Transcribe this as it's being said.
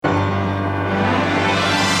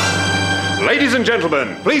Ladies and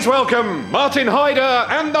gentlemen, please welcome Martin Hyder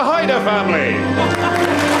and the Hyder family.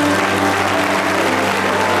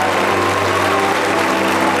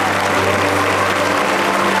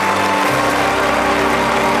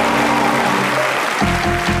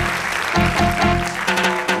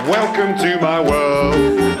 Welcome to my world.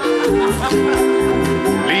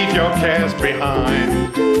 Leave your cares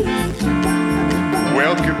behind.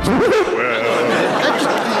 Welcome to my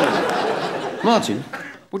world. Martin,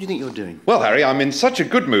 what do you think you're doing? Well, Harry, I'm in such a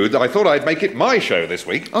good mood that I thought I'd make it my show this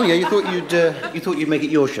week. Oh yeah, you thought you'd make it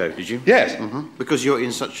your show, did you? Yes. Mm-hmm. Because you're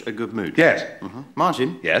in such a good mood. Yes. Mm-hmm.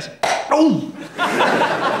 Martin. Yes. Oh!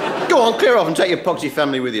 Go on, clear off and take your poxy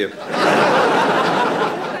family with you.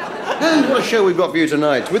 And what a show we've got for you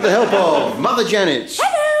tonight, with the help of Mother Janet.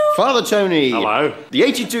 Hello. Father Tony. Hello. The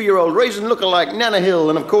 82-year-old raisin lookalike Nana Hill,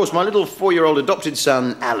 and of course my little 4-year-old adopted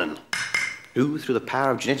son, Alan, who, through the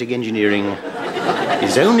power of genetic engineering,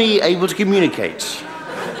 is only able to communicate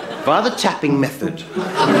via the tapping method.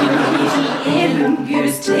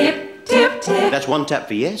 Tip, tip, tip. That's 1 tap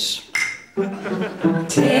for yes,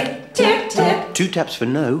 Tip, tip, tip. 2 taps for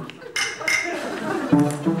no,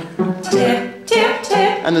 Tip, tip,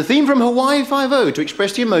 tip. and the theme from Hawaii Five-0 to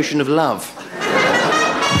express the emotion of love.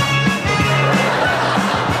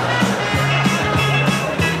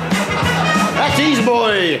 At ease,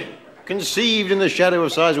 boy! Conceived in the shadow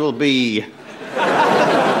of size will be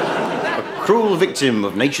a cruel victim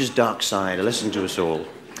of nature's dark side, a lesson to us all.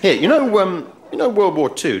 Here, you know World War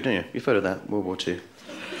II, don't you? You've heard of that, World War II.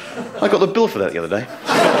 I got the bill for that the other day.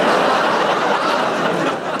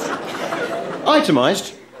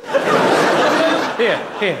 Itemised.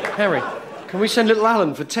 Here, Harry. Can we send little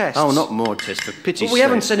Alan for tests? Oh, not more tests, for pity's But we sake.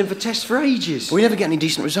 haven't sent him for tests for ages. We never get any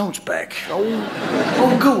decent results back.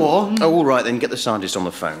 Oh, go on. Oh, all right, then, get the scientist on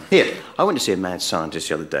the phone. Here, I went to see a mad scientist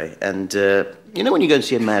the other day, and, you know when you go and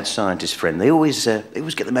see a mad scientist friend, they always get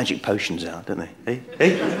the magic potions out, don't they?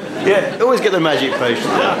 Hey? Yeah, they always get the magic potions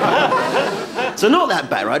out. So not that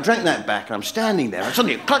bad, right? I drank that back, and I'm standing there, and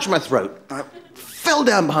suddenly it clutched my throat. I fell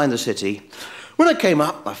down behind the city. When I came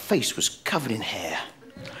up, my face was covered in hair.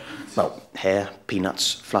 Well, hair,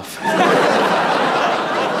 peanuts, fluff.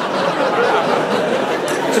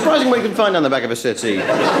 Surprising what you can find down the back of a settee.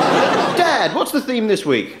 Dad, what's the theme this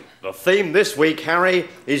week? The theme this week, Harry,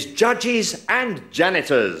 is Judges and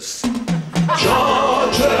Janitors.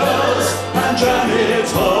 Judges and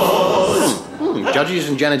Janitors. Judges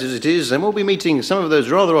and janitors it is, and we'll be meeting some of those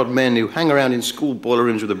rather odd men who hang around in school boiler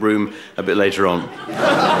rooms with a broom a bit later on.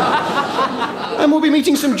 And we'll be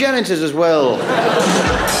meeting some janitors as well.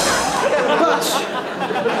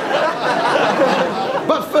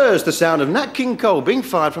 But first, the sound of Nat King Cole being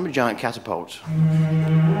fired from a giant catapult.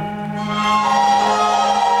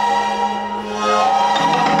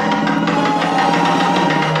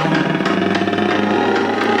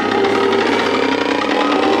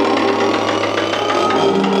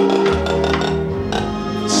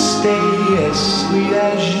 Stay as sweet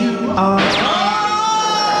as you are.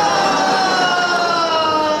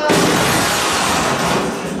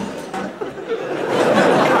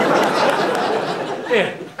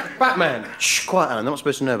 Here, Batman. Shh, quiet, Alan. They're not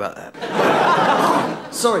supposed to know about that.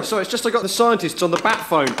 Sorry, it's just I got the scientists on the bat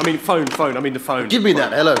phone. I mean, the phone. Give me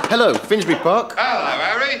that. Hello, Finsbury Park. Hello,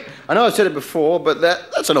 Harry. I know I've said it before, but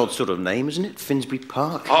that's an odd sort of name, isn't it? Finsbury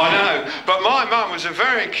Park. I know, but my mum was a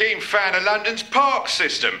very keen fan of London's park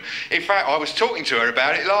system. In fact, I was talking to her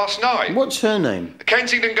about it last night. What's her name?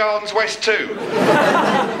 Kensington Gardens West 2.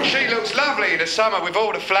 She looks lovely in the summer with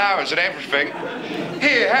all the flowers and everything.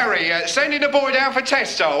 Here, Harry, sending the boy down for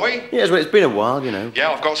tests, are we? Yes, well, it's been a while, you know.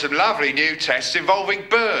 Yeah, I've got some lovely new tests involving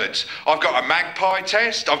birds. I've got a magpie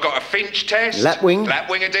test, I've got a finch test. Lapwing.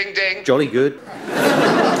 Lapwing-a-ding-ding. Jolly good.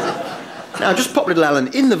 Now, just pop little Alan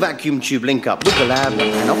in the vacuum tube link up with the lab,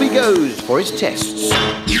 and off he goes for his tests.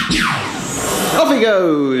 Off he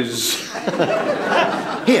goes.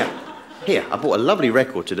 Here, I bought a lovely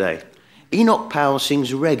record today. Enoch Powell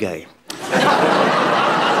sings reggae.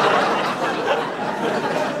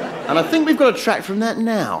 And I think we've got a track from that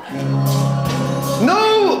now.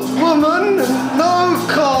 No woman, no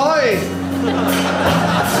cry.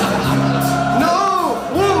 No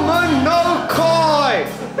woman, no cry.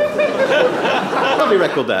 Lovely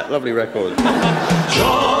record, that. Lovely record.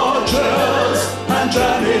 Judges and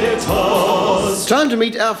Janitors. Time to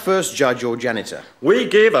meet our first judge or janitor. We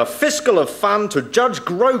give a fistful of fun to Judge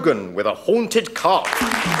Grogan with a haunted cart.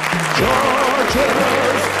 Judges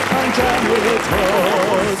and Janitors.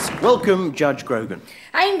 Welcome, Judge Grogan.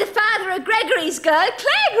 I'm the father of Gregory's girl,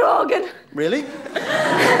 Claire Grogan. Really?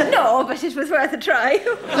 No, but it was worth a try.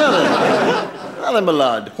 No. Alan, my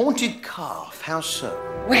lad, haunted calf, how so?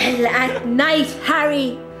 Well, at night,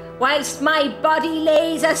 Harry, whilst my body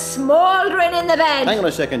lays a smouldering in the bed. Hang on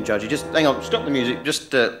a second, Judgy. Just hang on. Stop the music.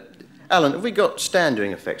 Just, Alan, have we got stand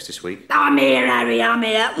doing effects this week? I'm here, Harry, I'm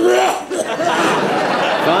here.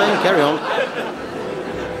 Fine, carry on.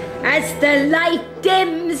 As the light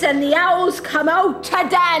dims and the owls come out to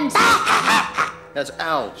dance. That's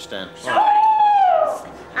owl stand.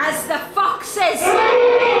 As the foxes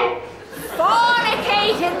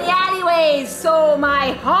fornicate in the alleyways, so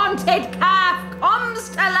my haunted calf comes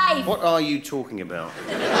to life. What are you talking about?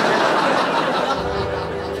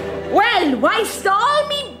 Well, whilst all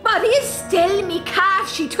me body is still, me calf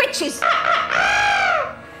she twitches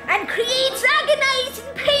and creates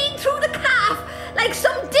agonising pain through the calf, like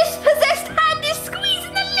some dispossessed hand is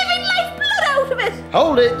squeezing the living lifeblood out of it.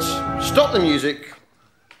 Hold it. Stop the music.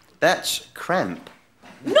 That's cramp.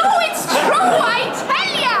 No, it's true, I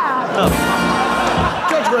tell ya.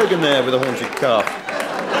 Judge Rogan there with a haunted calf.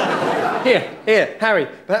 Here, Harry,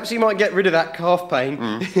 perhaps he might get rid of that calf pain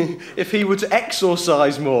if he were to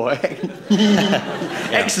exorcise more.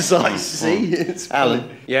 Exercise, see? It's Alan.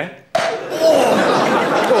 fun. Yeah?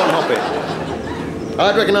 Go on, hop it.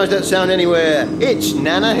 I'd recognise that sound anywhere. It's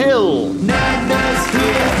Nana Hill. My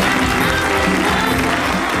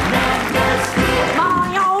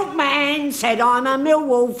old man said I'm a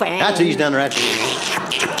Millwall fan. That's easy, Nana, actually.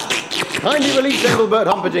 Kindly release Engelbert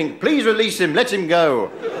Humperdinck. Please release him. Let him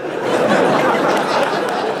go.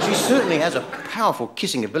 She certainly has a powerful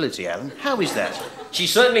kissing ability, Alan. How is that? She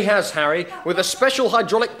certainly has, Harry. With a special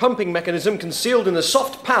hydraulic pumping mechanism concealed in the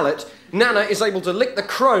soft palate, Nana is able to lick the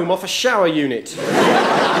chrome off a shower unit.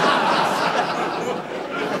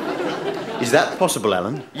 Is that possible,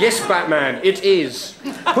 Alan? Yes, Batman, it is.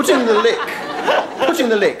 Putting the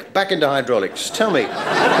lick back into hydraulics. Tell me,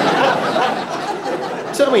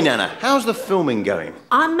 Nana, how's the filming going?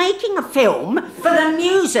 I'm making a film for the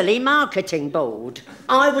Muesli Marketing Board.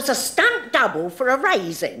 I was a stunt double for a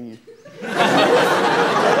raisin.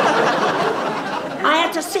 I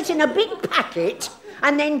had to sit in a big packet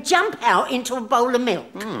and then jump out into a bowl of milk.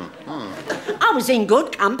 I was in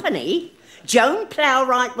good company. Joan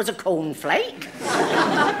Plowright was a cornflake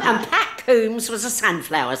and Pat Coombs was a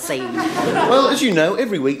sunflower seed. Well, as you know,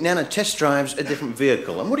 every week Nana test drives a different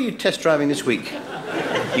vehicle. And what are you test driving this week?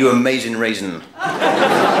 You amazing raisin.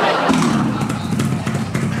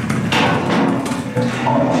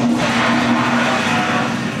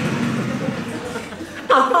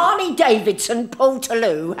 A Harley Davidson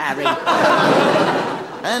Portaloo, Harry.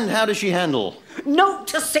 And how does she handle? 0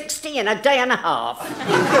 to 60 in a day and a half.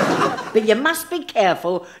 But you must be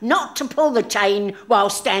careful not to pull the chain while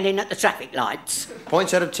standing at the traffic lights.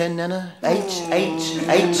 Points out of 10, Nana?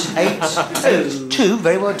 8. 2.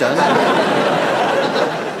 Very well done.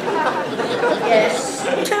 Yes.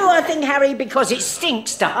 2, I think, Harry, because it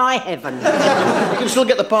stinks to high heaven. You can still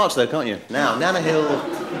get the parts, though, can't you? Now, Nana Hill,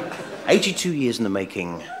 82 years in the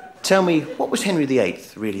making. Tell me, what was Henry VIII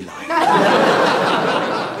really like?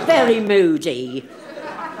 Very moody.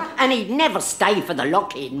 And he'd never stay for the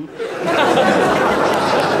lock-in.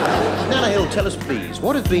 Nana Hill, tell us, please,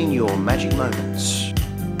 what have been your magic moments?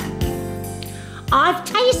 I've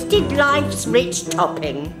tasted life's rich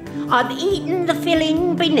topping. I've eaten the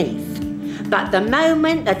filling beneath. But the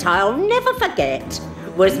moment that I'll never forget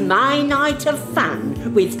was my night of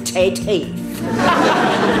fun with Ted Heath.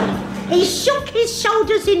 He shook his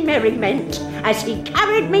shoulders in merriment as he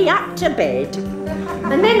carried me up to bed.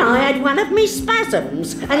 And then I had one of me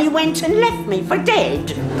spasms and he went and left me for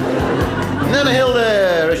dead. Nana Hill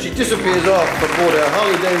there, as she disappears off aboard her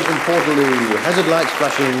Harley Davidson Portaloo. Hazard lights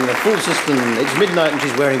flashing, a full system. It's midnight and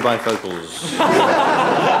she's wearing bifocals.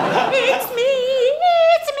 It's me,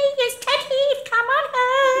 it's Ted Heath, come on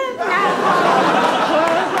home.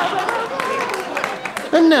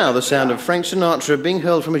 And now the sound of Frank Sinatra being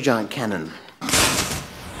hurled from a giant cannon.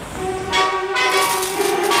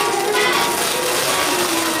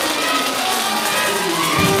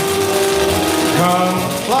 Come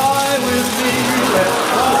fly with me,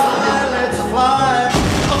 let's fly.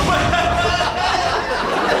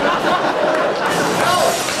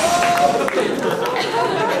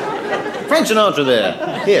 Frank Sinatra there.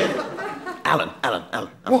 Here. Alan.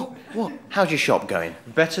 What? How's your shop going?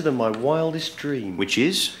 Better than my wildest dream. Which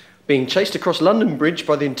is? Being chased across London Bridge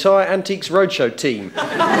by the entire Antiques Roadshow team.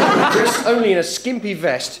 Dressed only in a skimpy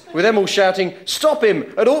vest, with them all shouting, "Stop him!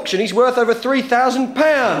 At auction he's worth over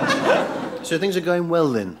 £3,000! So things are going well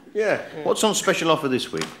then? Yeah. What's on special offer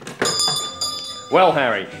this week? Well,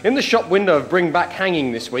 Harry, in the shop window of Bring Back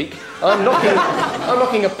Hanging this week, I'm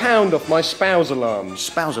knocking £1 off my spouse alarms.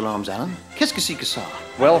 Spouse alarms, Alan. Qu'est-ce que c'est que ça?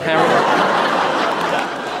 Well, Harry...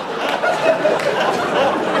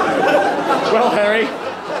 Well, Harry,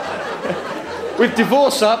 with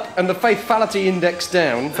divorce up and the faithfulity index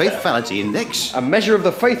down... Faithfulity index? A measure of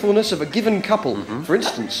the faithfulness of a given couple. For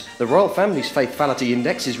instance, the royal family's faithfulity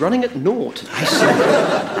index is running at 0.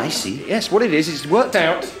 I see. Yes, what it is worked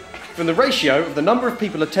out from the ratio of the number of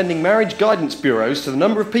people attending marriage guidance bureaus to the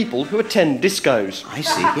number of people who attend discos. I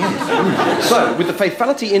see, yes. So, with the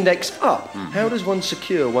faithfulity index up, how does one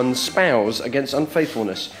secure one's spouse against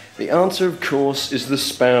unfaithfulness? The answer, of course, is the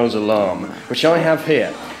spouse alarm, which I have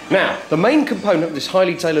here. Now, the main component of this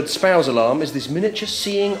highly tailored spouse alarm is this miniature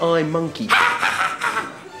seeing eye monkey.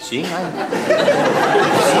 Seeing eye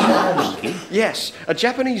monkey? Yes, a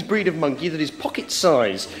Japanese breed of monkey that is pocket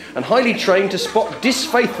size and highly trained to spot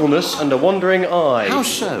disfaithfulness and a wandering eye. How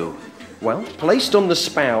so? Well, placed on the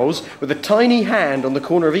spouse with a tiny hand on the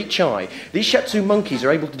corner of each eye, these Shih Tzu monkeys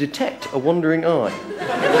are able to detect a wandering eye.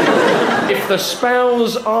 If the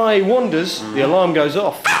spouse eye wanders, the alarm goes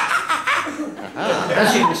off.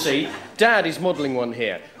 As you can see, Dad is modelling one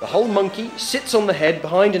here. The whole monkey sits on the head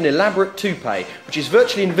behind an elaborate toupee, which is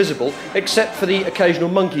virtually invisible except for the occasional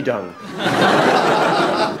monkey dung.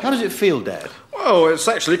 How does it feel, Dad? Well, it's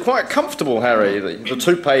actually quite comfortable, Harry. The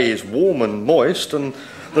toupee is warm and moist, and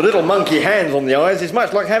the little monkey hands on the eyes is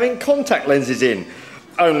much like having contact lenses in,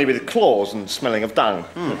 only with claws and smelling of dung.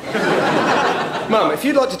 Mum, if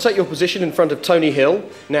you'd like to take your position in front of Tony Hill.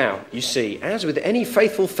 Now, you see, as with any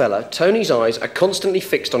faithful fella, Tony's eyes are constantly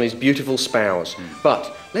fixed on his beautiful spouse.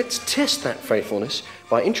 But let's test that faithfulness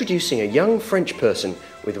by introducing a young French person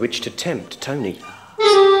with which to tempt Tony.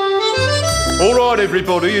 All right,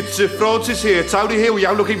 everybody, it's Francis here. Tony Hill,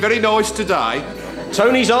 you're looking very nice today.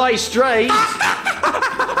 Tony's eye strays.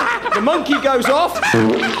 The monkey goes off.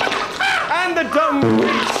 And the dung...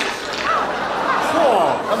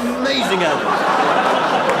 Oh, amazing, Alan.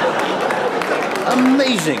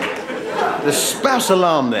 Amazing. The spouse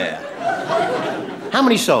alarm there. How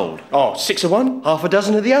many sold? Oh, 6 of one, half a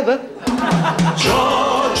dozen of the other.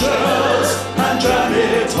 Judges and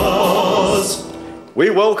Janitors. We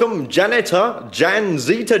welcome janitor Jan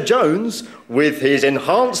Zeta-Jones with his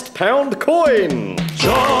enhanced pound coin.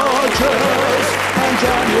 Judges and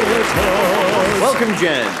Janitors. Welcome,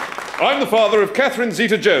 Jan. I'm the father of Catherine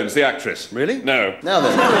Zeta-Jones, the actress. Really? No. Now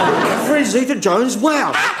then. Catherine Zeta-Jones,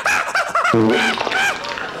 wow.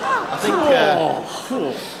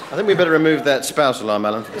 I think we better remove that spouse alarm,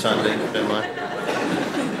 Alan, for the time being, if you don't mind.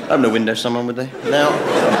 Open a window, someone, would they? Now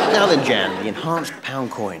then, Jan, the enhanced pound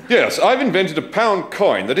coin. Yes, I've invented a pound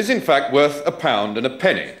coin that is in fact worth £1 and a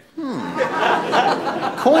penny.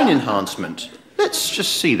 Coin enhancement. Let's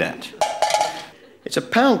just see that. It's a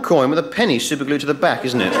pound coin with a penny superglued to the back,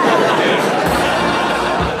 isn't it? Go on,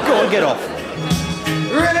 get off.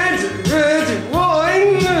 Red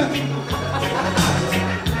wine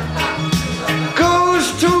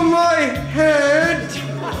goes to my head.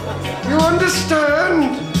 You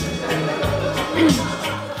understand?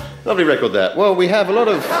 Lovely record, that. Well, we have a lot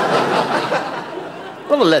of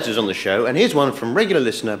letters on the show, and here's one from regular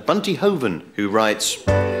listener Bunty Hoven, who writes...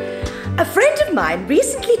 A friend of mine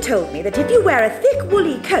recently told me that if you wear a thick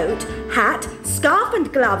woolly coat, hat, scarf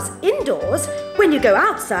and gloves indoors, when you go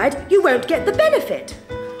outside, you won't get the benefit.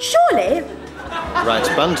 Surely... Writes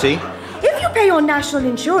Bunty. If you pay your national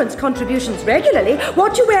insurance contributions regularly,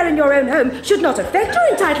 what you wear in your own home should not affect your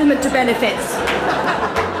entitlement to benefits.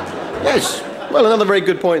 Yes. Well, another very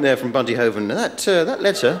good point there from Bunty Hoven. That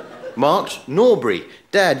letter marked Norbury.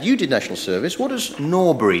 Dad, you did national service. What does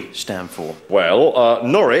Norbury stand for? Well,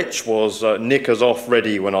 Norwich was knickers off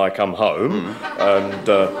ready when I come home, and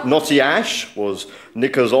Knotty Ash was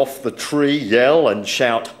knickers off the tree, yell and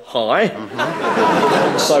shout hi.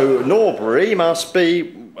 So Norbury must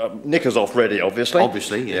be knickers off ready, obviously.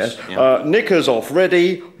 Obviously, yes. Yeah. Knickers off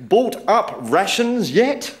ready, bought up rations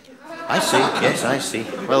yet? I see, yes, I see.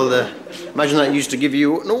 Well, imagine that used to give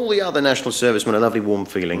you and all the other national servicemen a lovely warm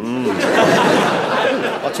feeling.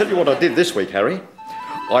 I'll tell you what I did this week, Harry.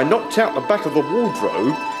 I knocked out the back of the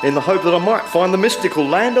wardrobe in the hope that I might find the mystical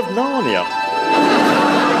land of Narnia.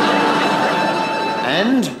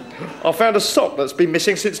 And? I found a sock that's been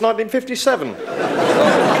missing since 1957.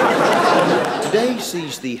 Today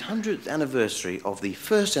sees the 100th anniversary of the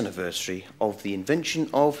first anniversary of the invention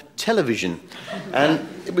of television. And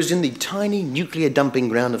it was in the tiny nuclear dumping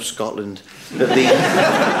ground of Scotland that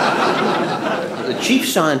the chief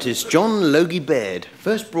scientist, John Logie Baird,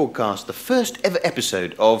 first broadcast the first ever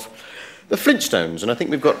episode of The Flintstones. And I think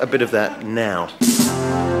we've got a bit of that now.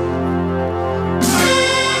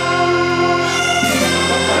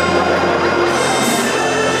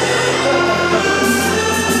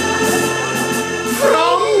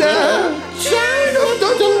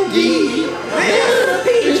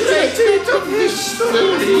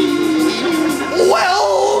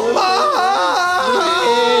 Welma!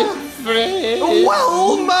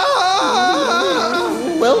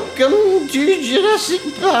 Welcome to Jurassic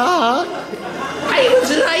Park. I was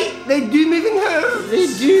right. They do move in herds. They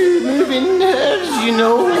do move in herds, you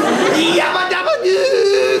know. Yabba dabba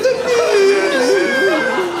doo.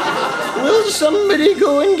 Will somebody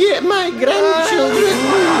go and get my grandchildren?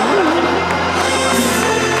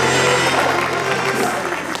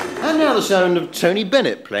 And now the sound of Tony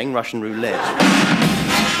Bennett playing Russian roulette.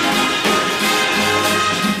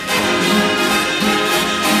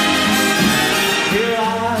 Here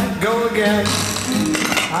I go again.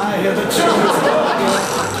 I hear the children's talking.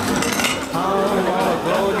 I wanna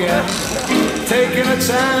go again. Taking a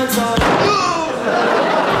chance on.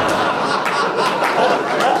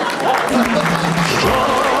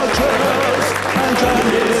 Judges and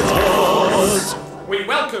Janitors. We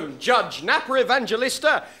welcome Judge Napper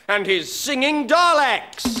Evangelista and his singing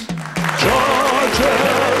Daleks.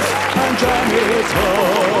 Judges and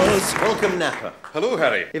Janitors. Welcome, Napper. Hello,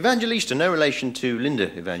 Harry. Evangelista, no relation to Linda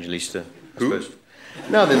Evangelista, I suppose.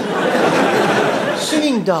 Now then,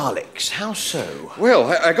 singing Daleks, how so? Well,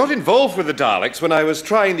 I got involved with the Daleks when I was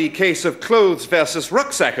trying the case of clothes versus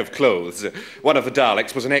rucksack of clothes. One of the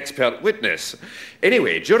Daleks was an expert witness.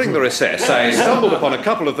 Anyway, during the recess, I stumbled upon a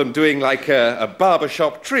couple of them doing like a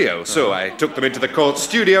barbershop trio, so I took them into the court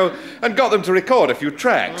studio and got them to record a few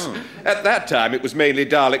tracks. At that time, it was mainly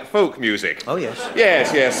Dalek folk music. Oh, yes.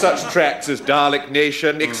 Yes, such tracks as Dalek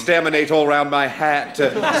Nation, Exterminate All Round My Hat,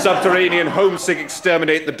 Subterranean Homesick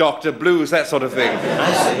Exterminate the Doctor Blues, that sort of thing.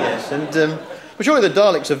 I see, yes. And, but surely the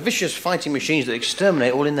Daleks are vicious fighting machines that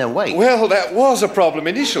exterminate all in their wake. Well, that was a problem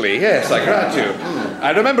initially, yes, I grant you.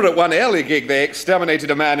 I remember at one early gig they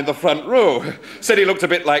exterminated a man in the front row. Said he looked a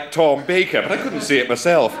bit like Tom Baker, but I couldn't see it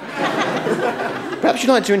myself. Perhaps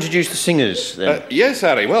you'd like to introduce the singers, then? Yes,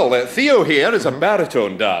 Harry. Well, Theo here is a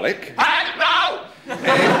baritone Dalek. Hello!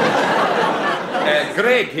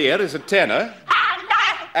 Greg here is a tenor.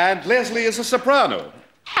 Hello! And Leslie is a soprano.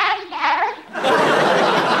 Hello!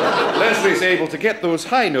 Leslie's able to get those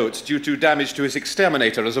high notes due to damage to his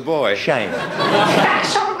exterminator as a boy. Shame.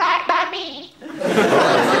 That's all right by me.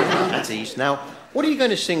 That's ease. Now, what are you going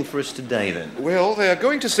to sing for us today, then? Well, they're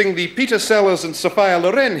going to sing the Peter Sellers and Sophia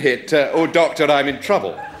Loren hit, Oh Doctor, I'm in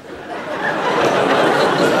Trouble.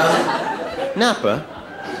 Napper?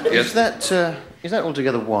 Yes? Is that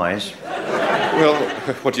altogether wise? Well,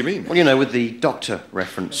 what do you mean? Well, you know, with the Doctor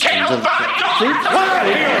reference. Shut up, the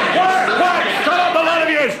lot of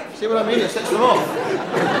you! See what I mean? It sets them off.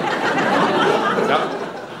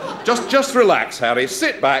 Now, just relax, Harry.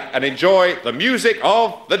 Sit back and enjoy the music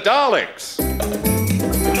of the Daleks.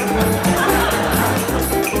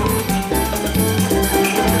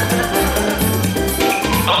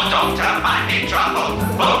 Oh, Doctor, I'm in trouble.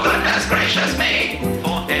 Oh, goodness gracious me.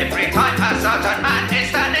 For every time a certain man is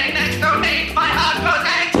standing next to me, my heart goes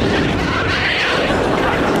out.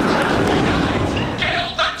 Kill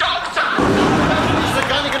the Doctor! So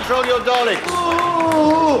kindly control your Daleks.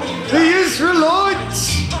 Oh, the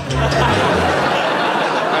Israelites!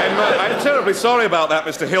 I'm terribly sorry about that,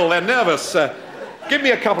 Mr. Hill. They're nervous. Give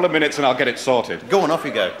me a couple of minutes and I'll get it sorted. Go on, off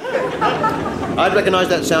you go. I'd recognise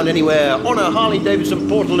that sound anywhere. On a Harley-Davidson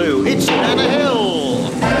Portaloo. It's Anna Hill.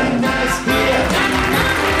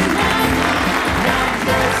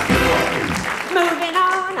 Moving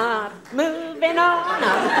on up, moving on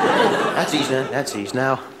up. That's ease now. That's ease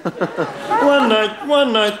now. One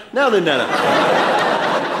night. Now then, Nana.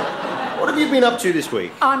 What have you been up to this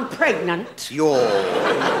week? I'm pregnant. You're...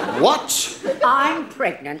 what? I'm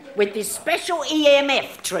pregnant with this special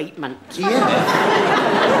EMF treatment. EMF?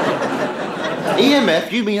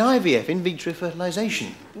 EMF? You mean IVF, in vitro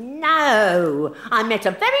fertilisation? No, I met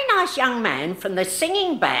a very nice young man from the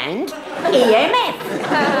singing band EMF.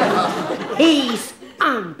 He's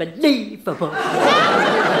unbelievable.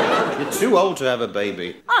 You're too old to have a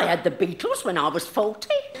baby. I had the Beatles when I was 40.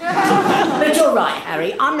 But you're right,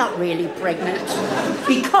 Harry, I'm not really pregnant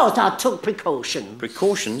because I took precautions.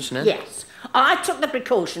 Precautions, no? Yes. I took the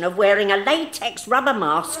precaution of wearing a latex rubber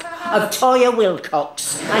mask of Toya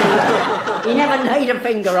Wilcox. And he never laid a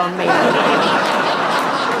finger on me.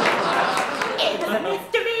 It's a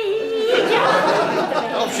mystery.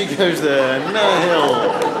 Off she goes there. No Hill.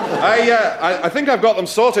 I think I've got them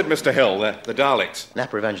sorted, Mr. Hill, the Daleks.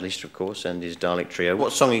 Napper Evangelista, of course, and his Dalek trio.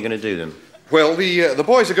 What song are you going to do them? Well, the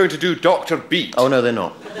boys are going to do Dr. Beat. Oh, no, they're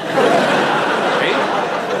not.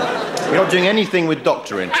 You're not doing anything with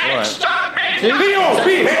Doctor in. All right. Leo,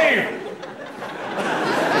 behave!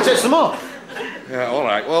 It sets them off. Yeah, all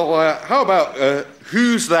right. Well, how about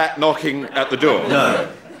Who's That Knocking at the Door?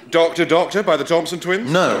 No. Doctor Doctor by the Thompson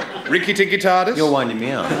Twins? No. Ricky Tinky Tardis? You're winding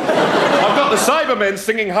me up. I've got the Cybermen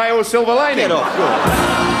singing Hi-O Silver Lining. Get off, go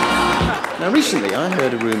on. Now, recently I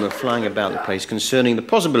heard a rumour flying about the place concerning the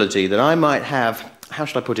possibility that I might have, how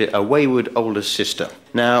should I put it, a wayward older sister.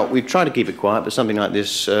 Now, we've tried to keep it quiet, but something like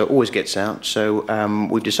this always gets out, so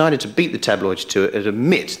we've decided to beat the tabloids to it and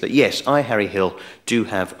admit that, yes, I, Harry Hill, do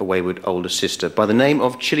have a wayward older sister by the name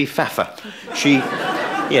of Chili Faffer. She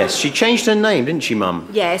changed her name, didn't she, Mum?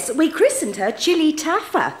 Yes, we christened her Chili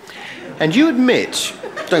Taffer. And you admit,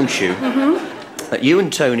 don't you, that you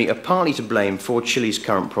and Tony are partly to blame for Chili's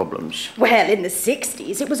current problems? Well, in the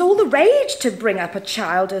 60s, it was all the rage to bring up a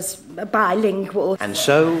child as bilingual. And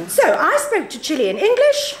so? So I spoke to Chili in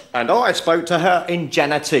English. And I spoke to her in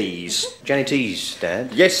Janitors. Janitors,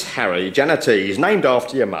 Dad? Yes, Harry, Janitors, named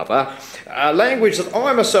after your mother. A language that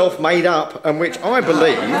I myself made up and which I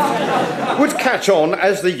believe would catch on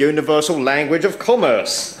as the universal language of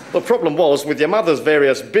commerce. The problem was, with your mother's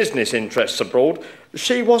various business interests abroad,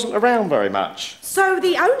 she wasn't around very much. So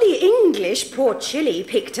the only English poor Chili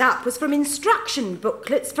picked up was from instruction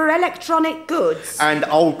booklets for electronic goods. And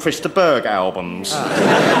old Christa Berg albums.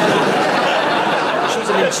 She's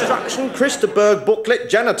an instruction Christa Berg booklet,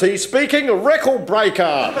 Janitors speaking, record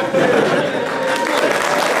breaker.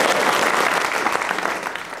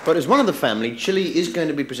 But as one of the family, Chili is going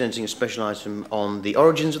to be presenting a special item on the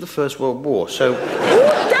origins of the First World War, so...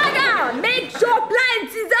 Dada! Make sure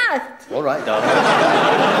plants is earth! All right, darling.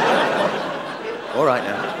 All right,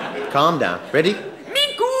 now. Calm down. Ready?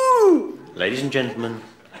 Miku! Ladies and gentlemen,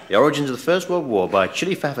 the origins of the First World War by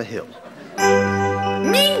Chili Faffer Hill.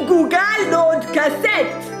 Mingu download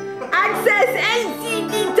cassette! Access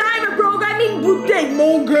LCD timer programming boutique,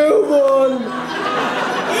 mon gars!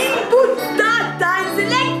 Input start time,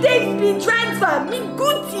 select text speed transfer,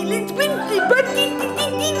 Minguzi, Litwinzi, but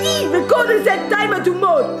recorder set timer to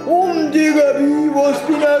mode. Digabi was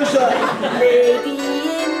Spinoza. Lady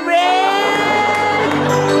in red.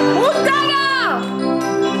 Ustaga!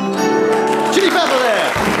 Chili Faffer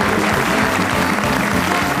there!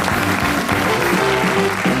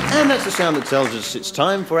 And that's the sound that tells us it's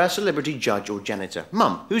time for our celebrity judge or janitor.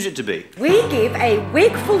 Mum, who's it to be? We give a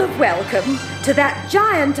wigful of welcome to that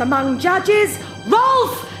giant among judges,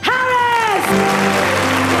 Rolf Harris!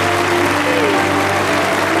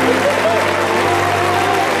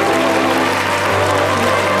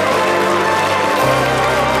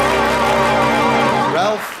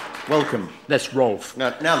 Ralph, welcome. That's Rolf.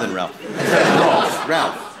 Now then, Ralph. Rolf.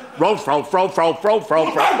 Ralph. Rolf.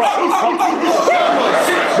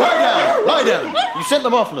 Lie down. You sent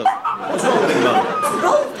them off, look. What's wrong with him, Mum?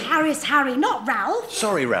 Rolf Harris, Harry, not Ralph.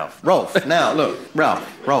 Sorry, Ralph. Rolf. Now, look. Rolf.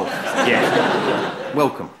 Yeah.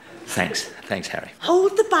 Welcome. Thanks, Harry.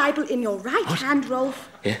 Hold the Bible in your right hand, Rolf.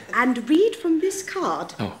 Yeah? And read from this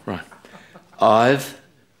card. Oh, right. I've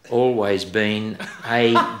always been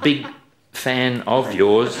a big fan of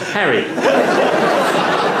yours, Harry.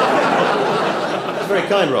 Very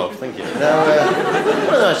kind, Rolf. Thank you. Now,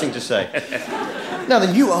 what a nice thing to say. Now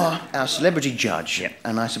then, you are our celebrity judge. Yep.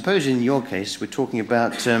 And I suppose in your case, we're talking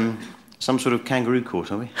about some sort of kangaroo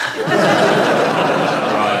court, are we?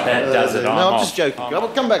 Right, that does it. No, I'm just joking.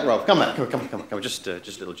 Come back, Rolf. Come back. Come. Just a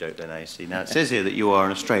little joke then, I see. Now, it says here that you are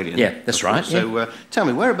an Australian. Yeah, that's right. So, tell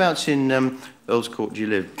me, whereabouts in Earl's Court do you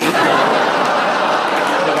live? Look,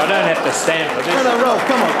 I don't have to stand for this. No, Rolf,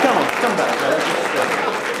 come back.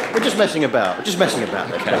 We're just messing about.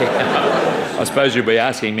 Okay. I suppose you'll be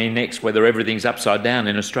asking me next whether everything's upside down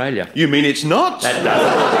in Australia. You mean it's not? That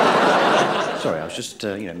does. Sorry, I was just,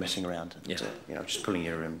 messing around. Yeah. Just pulling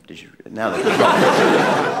your... Now then,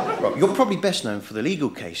 Rob, you're probably best known for the legal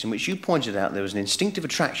case in which you pointed out there was an instinctive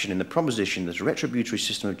attraction in the proposition that a retributory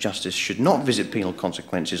system of justice should not visit penal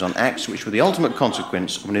consequences on acts which were the ultimate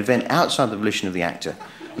consequence of an event outside the volition of the actor,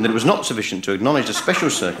 and that it was not sufficient to acknowledge the special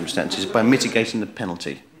circumstances by mitigating the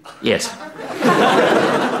penalty. Yes.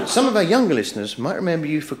 Some of our younger listeners might remember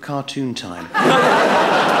you for Cartoon Time. That's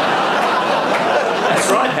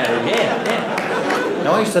right, Harry, yeah.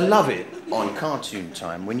 Now, I used to love it on Cartoon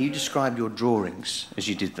Time when you described your drawings as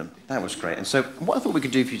you did them. That was great. And so what I thought we could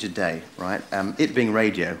do for you today, right, it being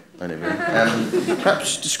radio,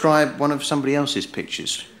 perhaps describe one of somebody else's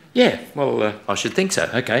pictures. Yeah, well, I should think so.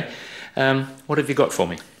 Okay. What have you got for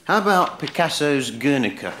me? How about Picasso's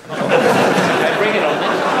Guernica? Okay, bring it on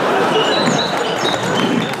then.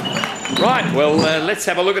 Right, well, let's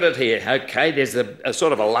have a look at it here. Okay, there's a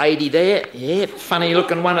sort of a lady there. Yeah,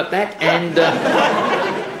 funny-looking one at that. And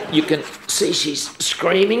you can see she's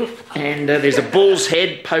screaming. And there's a bull's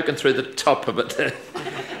head poking through the top of it.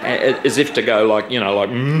 As if to go like... And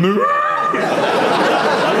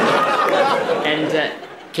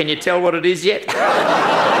Can you tell what it is yet?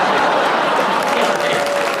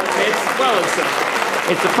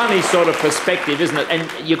 It's a funny sort of perspective, isn't it? And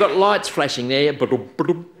you've got lights flashing there. And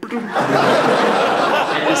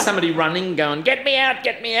there's somebody running, going, get me out,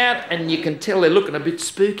 get me out. And you can tell they're looking a bit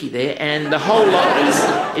spooky there. And the whole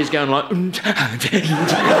lot is going like...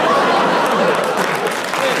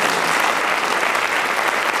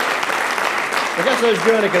 I guess those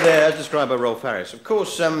Guernica there, as described by Rolf Harris. Of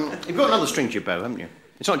course, you've got another string to your bow, haven't you?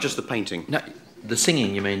 It's not just the painting. No, the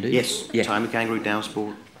singing, you mean, do you? Yes. Yeah. Time of Kangaroo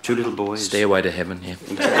Downsport, Two Little Boys. Stairway to Heaven, yeah.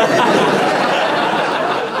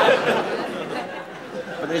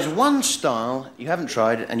 But there's one style you haven't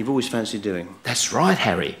tried and you've always fancied doing. That's right,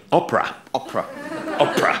 Harry. Opera. Opera.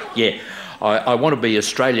 Opera, yeah. I want to be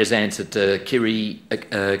Australia's answer to Kiri...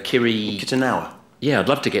 Kitanawa. Yeah, I'd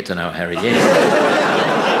love to get to know Harry, yeah.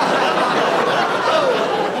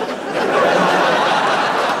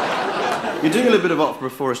 You're doing a little bit of opera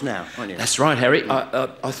for us now, aren't you? That's right, Harry.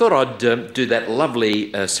 I thought I'd do that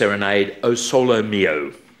lovely serenade, O Sole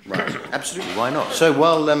Mio. Right, absolutely, why not? So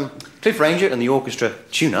while Cliff Ranger and the orchestra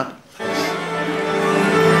tune up...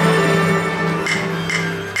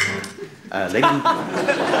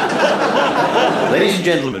 ladies and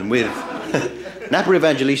gentlemen, with Napa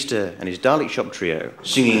Evangelista and his Dalek Shop Trio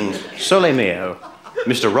singing Sole Mio,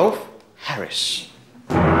 Mr. Rolf Harris.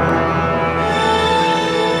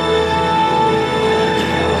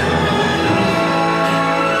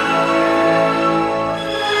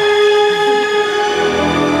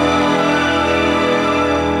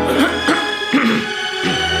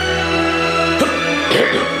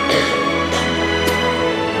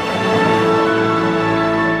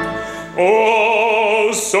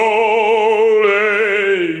 O sole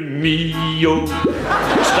mio,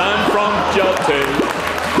 stand fronte a te,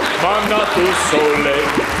 magnato sole,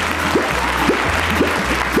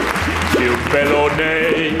 più bellone.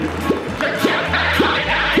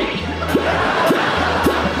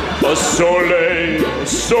 O sole,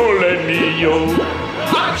 sole mio,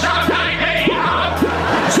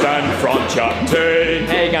 stand fronte a te.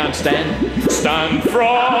 How you going, Stan? Stand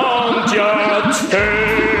fronte a te.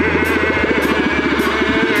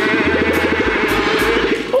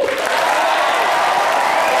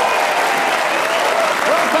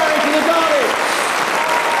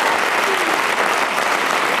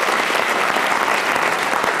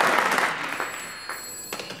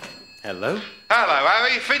 Hello? Hello,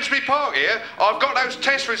 Harry. Finsbury Park here. I've got those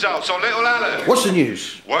test results on little Alan. What's the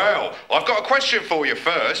news? Well, I've got a question for you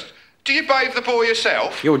first. Do you bathe the boy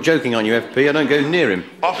yourself? You're joking, aren't you, FP? I don't go near him.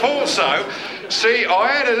 I thought so. See, I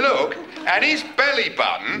had a look, and his belly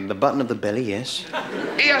button... The button of the belly, yes.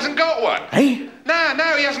 He hasn't got one. Hey?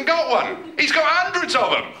 No, he hasn't got one. He's got hundreds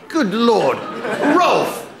of them. Good Lord.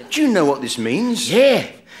 Rolf, do you know what this means? Yeah.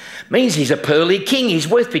 Means he's a pearly king. He's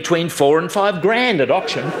worth between $4,000 and $5,000 at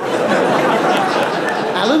auction.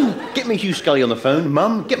 Alan, get me Hugh Scully on the phone.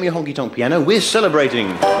 Mum, get me a honky-tonk piano. We're celebrating.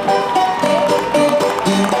 And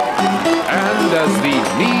as the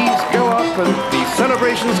knees go up and the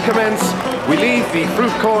celebrations commence, we leave the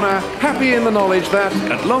fruit corner happy in the knowledge that,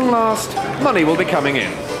 at long last, money will be coming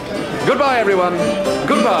in. Goodbye, everyone.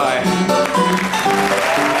 Goodbye.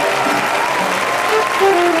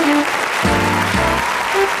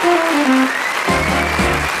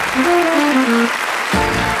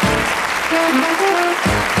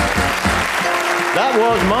 That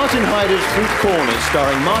was Martin Hyder's Fruit Corner,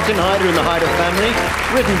 starring Martin Hyder and the Hyder family,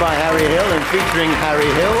 written by Harry Hill and featuring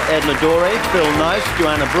Harry Hill, Edna Dore, Phil Nice,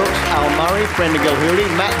 Joanna Brooks, Al Murray, Brenda Gilhooly,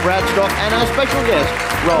 Matt Bradstock, and our special guest,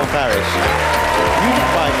 Rolf Harris. Music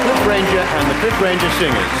by Cliff Ranger and the Cliff Ranger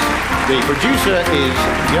Singers. The producer is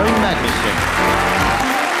Joan Magnuson.